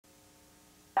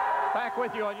Back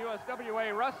with you on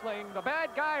USWA Wrestling. The bad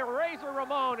guy, Razor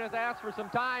Ramon, has asked for some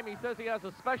time. He says he has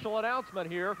a special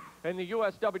announcement here in the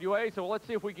USWA, so let's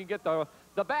see if we can get the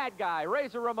bad guy,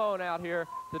 Razor Ramon, out here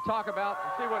to talk about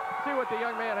and see what the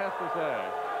young man has to say.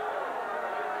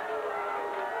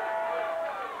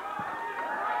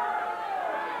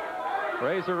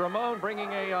 Razor Ramon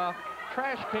bringing a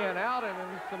trash can out and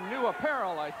some new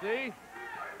apparel, I see.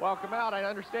 Welcome out. I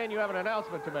understand you have an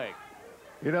announcement to make.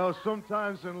 You know,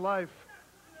 sometimes in life,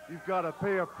 you've got to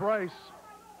pay a price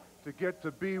to get to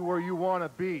be where you want to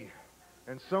be.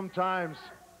 And sometimes,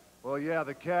 well, yeah,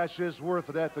 the cash is worth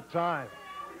it at the time.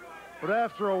 But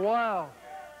after a while,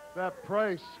 that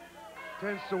price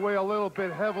tends to weigh a little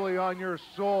bit heavily on your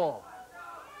soul.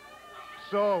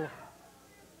 So,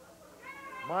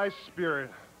 my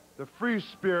spirit, the free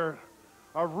spirit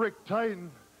of Rick Titan,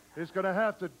 is going to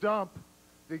have to dump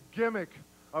the gimmick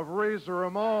of Razor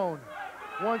Ramon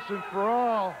once and for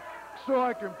all, so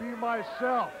I can be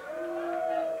myself.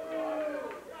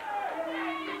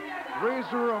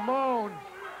 Razor Ramon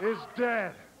is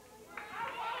dead.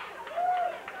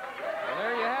 Well,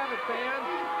 there you have it, fans.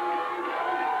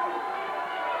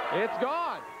 It's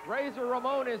gone. Razor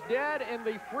Ramon is dead, and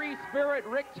the free spirit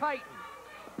Rick Titan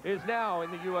is now in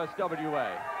the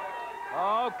USWA.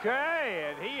 Okay,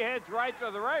 and he heads right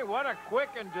to the ring. What a quick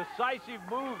and decisive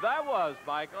move that was,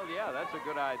 Michael. Yeah, that's a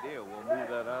good idea. We'll move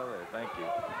that out of there. Thank you.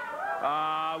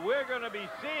 We're going to be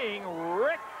seeing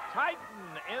Rick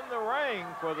Titan in the ring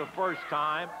for the first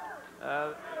time.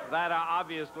 That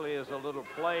obviously is a little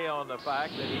play on the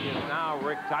fact that he is now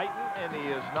Rick Titan and he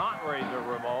is not Razor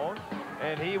Ramon.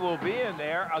 And he will be in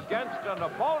there against an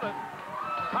opponent,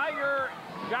 Tiger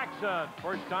Jackson.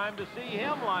 First time to see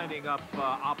him lining up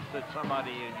opposite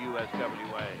somebody in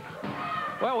USWA.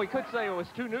 Well, we could say it was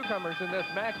two newcomers in this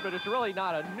match, but it's really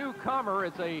not a newcomer.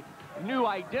 It's a new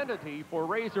identity for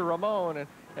Razor Ramon.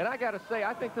 And I got to say,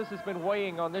 I think this has been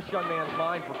weighing on this young man's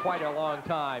mind for quite a long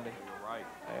time. You're right.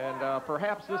 And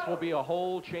perhaps this will be a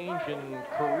whole change in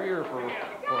career for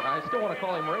I still want to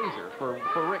call him Razor, for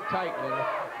Rick Titan. And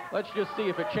let's just see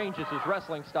if it changes his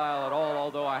wrestling style at all,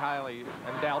 although I highly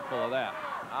am doubtful of that.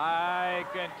 I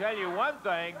can tell you one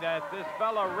thing, that this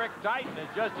fellow Rick Titan is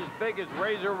just as big as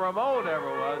Razor Ramon ever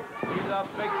was. He's a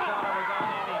big son of a gun,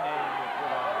 any name you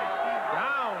put on it.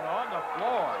 Down on the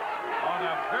floor on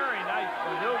a very nice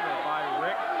maneuver by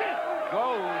Rick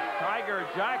goes Tiger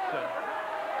Jackson.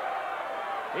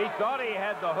 He thought he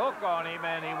had the hook on him,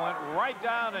 and he went right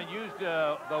down and used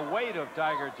the weight of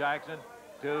Tiger Jackson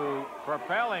to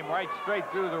propel him right straight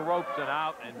through the ropes and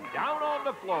out and down on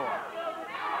the floor.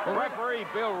 Well, referee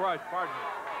Bill Rush, pardon me.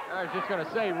 I was just going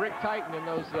to say, Rick Titan in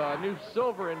those new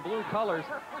silver and blue colors,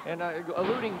 and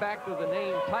alluding back to the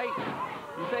name Titan,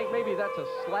 you think maybe that's a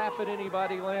slap at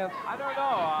anybody, Lance? I don't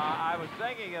know. I was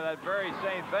thinking of that very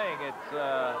same thing. It's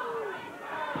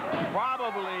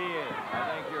probably is. I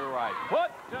think you're right.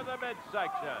 Put to the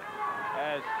midsection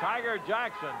as Tiger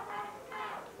Jackson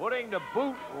putting the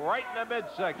boot right in the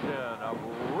midsection of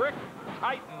Rick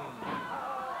Titan.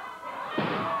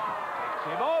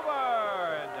 Takes him over,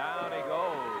 and down he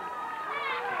goes.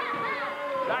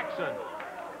 Jackson,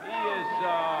 he is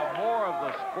more of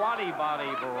the squatty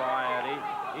body variety.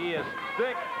 He is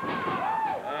thick,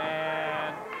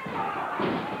 and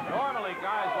normally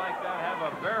guys like that have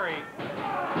a very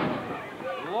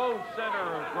low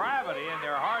center of gravity, and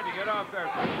they're hard to get off their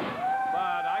feet.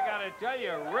 But I got to tell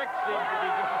you, Rick seems to be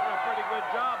doing a pretty good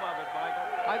job of it, Michael.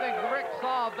 I think Rick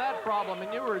solved that problem,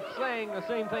 and you were saying the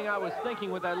same thing I was thinking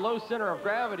with that low center of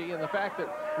gravity and the fact that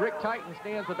Rick Titan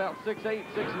stands about 6'8",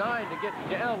 6'9", to get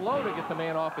down low to get the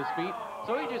man off his feet.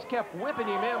 So he just kept whipping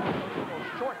him in with those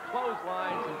short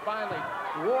clotheslines and finally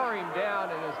wore him down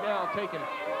and is now taking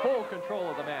full control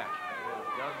of the match.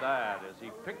 Done that as he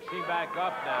picks him back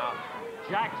up now.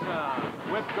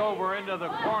 Jackson whipped over into the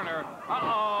corner.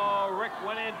 Uh-oh, Rick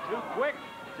went in too quick.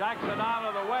 Jackson out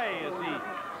of the way as he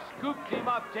scoops him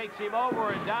up, takes him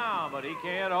over and down, but he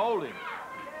can't hold him.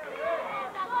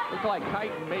 Looked like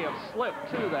Titan may have slipped,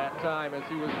 too, that time as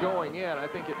he was going in. I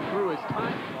think it threw his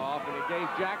timing off, and it gave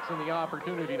Jackson the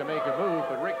opportunity to make a move,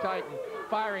 but Rick Titan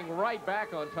firing right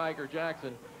back on Tiger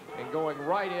Jackson and going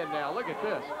right in now. Look at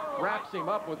this. Wraps him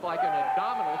up with like an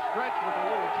abdominal stretch with a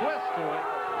little twist to it.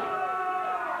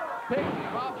 Picks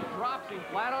him up, drops him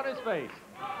flat on his face.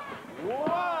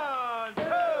 1, 2,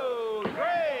 3.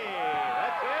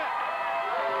 That's it.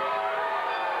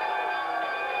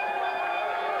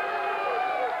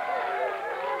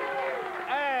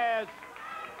 As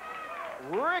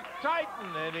Rick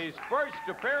Titan in his first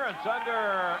appearance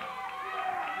under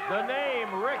the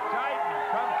name Rick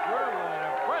Titan comes through with an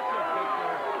impressive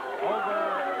victory over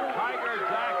Tiger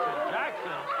Jackson.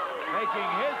 making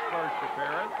his first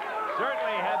appearance.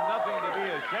 Certainly had nothing to be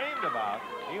ashamed about.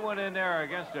 He went in there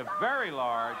against a very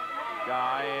large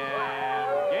guy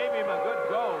and gave him a good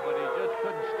go, but he just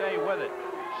couldn't stay with it.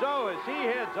 So as he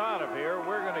heads out of here,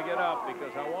 we're going to get up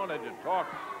because I wanted to talk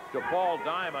to Paul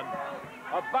Diamond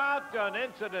about an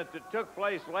incident that took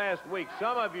place last week.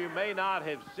 Some of you may not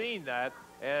have seen that,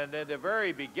 and at the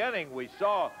very beginning we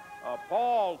saw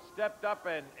Paul stepped up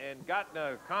and got in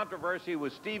a controversy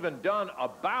with Steven Dunn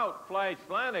about Flash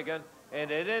Flanagan, and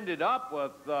it ended up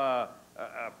with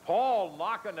Paul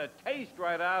knocking a taste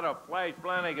right out of Flash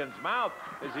Flanagan's mouth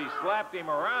as he slapped him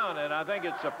around, and I think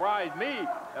it surprised me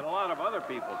and a lot of other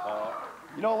people, Paul.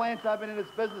 You know, Lance, I've been in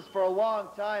this business for a long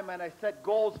time, and I set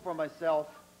goals for myself.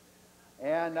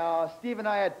 And Steve and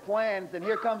I had plans, and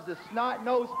here comes the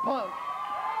snot-nosed punk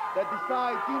that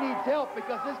decides he needs help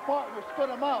because his partner stood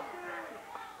him up.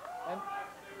 And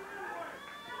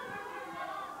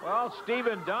well,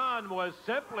 Steven Dunn was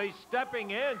simply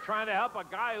stepping in, trying to help a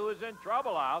guy who was in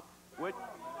trouble out. What's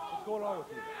going on with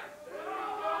you?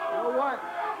 You know what?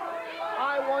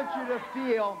 I want you to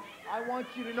feel, I want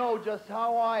you to know just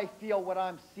how I feel what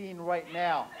I'm seeing right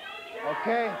now.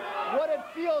 Okay? What it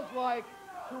feels like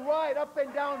to ride up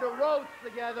and down the roads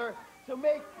together, to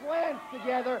make plans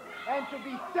together, and to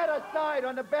be set aside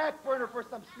on the back burner for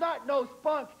some snot-nosed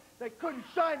punk that couldn't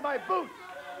shine my boots.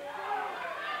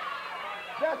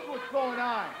 That's what's going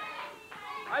on.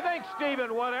 I think,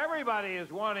 Stephen, what everybody is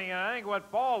wanting, and I think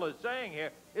what Paul is saying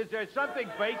here, is there something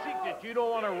basic that you don't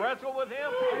want to wrestle with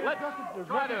him? Let's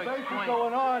try to explain.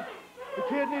 Going on. The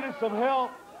kid needed some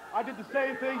help. I did the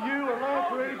same thing you or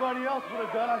Lance or anybody else would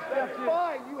have done. I stepped in.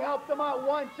 Fine, you helped him out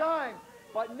one time.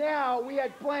 But now we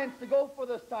had plans to go for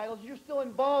those titles. You're still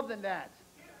involved in that.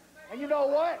 And you know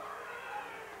what?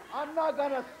 I'm not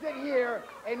going to sit here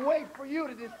and wait for you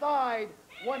to decide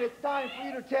when it's time for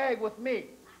you to tag with me.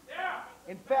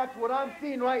 In fact, what I'm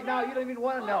seeing right now, you don't even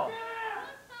want to know.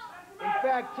 In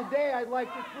fact, today I'd like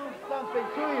to prove something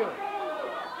to you.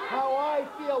 How I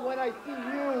feel when I see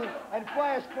you and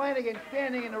Flash Flanagan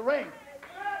standing in the ring.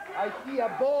 I see a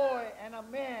boy and a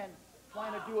man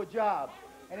trying to do a job.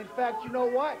 And in fact, you know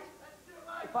what?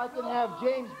 If I can have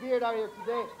James Beard out here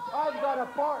today, I've got a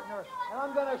partner, and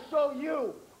I'm going to show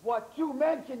you what two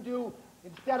men can do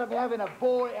instead of having a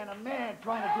boy and a man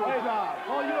trying to do a job.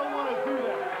 Oh, you don't want to do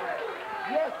that.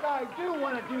 Yes, I do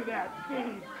want to do that,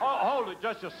 Steve. Oh, hold it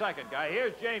just a second, guy.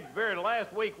 Here's James Beard.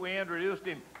 Last week we introduced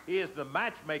him. He is the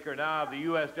matchmaker now of the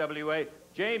USWA.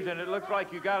 James, and it looks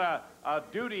like you got a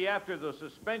duty after the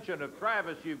suspension of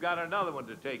Travis. You've got another one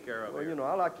to take care of. Well, you know,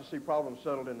 I like to see problems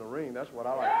settled in the ring. That's what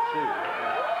I like to see.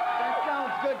 That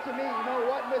sounds good to me. You know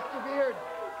what, Mr. Beard?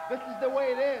 This is the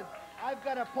way it is. I've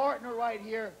got a partner right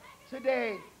here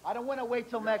today. I don't want to wait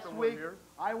till next week. Here?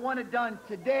 I want it done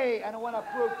today, and I want to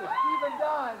prove to Steven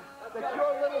Dunn that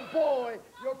your little boy,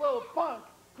 your little punk,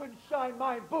 couldn't shine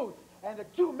my boots, and the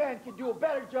two men can do a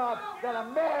better job than a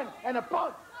man and a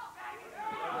punk.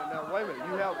 Now, wait a minute.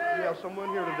 You have someone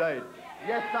here today.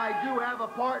 Yes, I do have a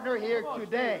partner here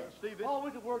today. Steven. Oh,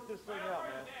 we can work this thing out,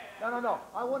 man. No.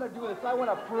 I want to do this. I want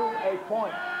to prove a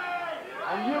point.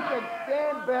 And you can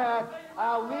stand back.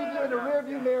 I'll leave you in the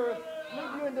rearview mirror,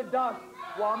 leave you in the dust,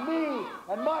 while me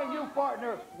and my new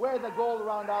partner wear the gold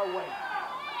around our waist.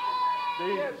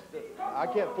 Steve, I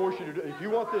can't force you to do it. If you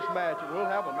want this match, we'll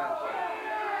have a match.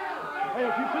 Hey,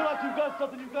 if you feel like you've got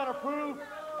something you've got to prove,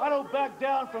 I don't back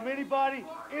down from anybody,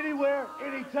 anywhere,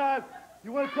 anytime.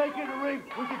 You want to take it in the ring,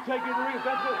 we can take it in the ring. If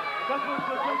that's what it's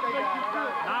going to take to make you do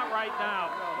it. Not right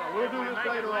now. No, we'll do this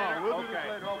later on. We'll do this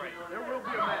later on. There will be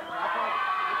a match. I promise.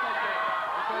 It's okay.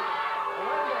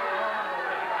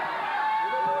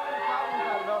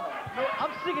 No,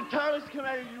 I'm sick and tired of this coming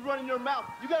out of you running your mouth.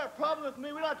 You got a problem with me?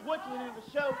 We don't have to wait till the end of the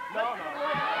show. No.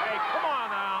 Hey, come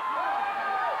on now.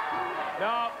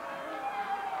 No.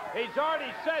 He's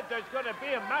already said there's going to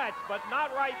be a match, but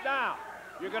not right now.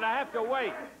 You're going to have to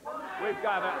wait. We've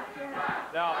got to...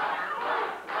 No.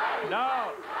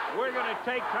 We're going to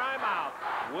take time out.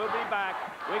 We'll be back.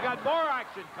 We got more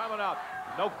action coming up.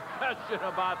 No question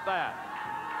about that.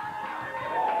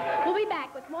 We'll be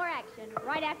back with more action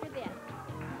right after this.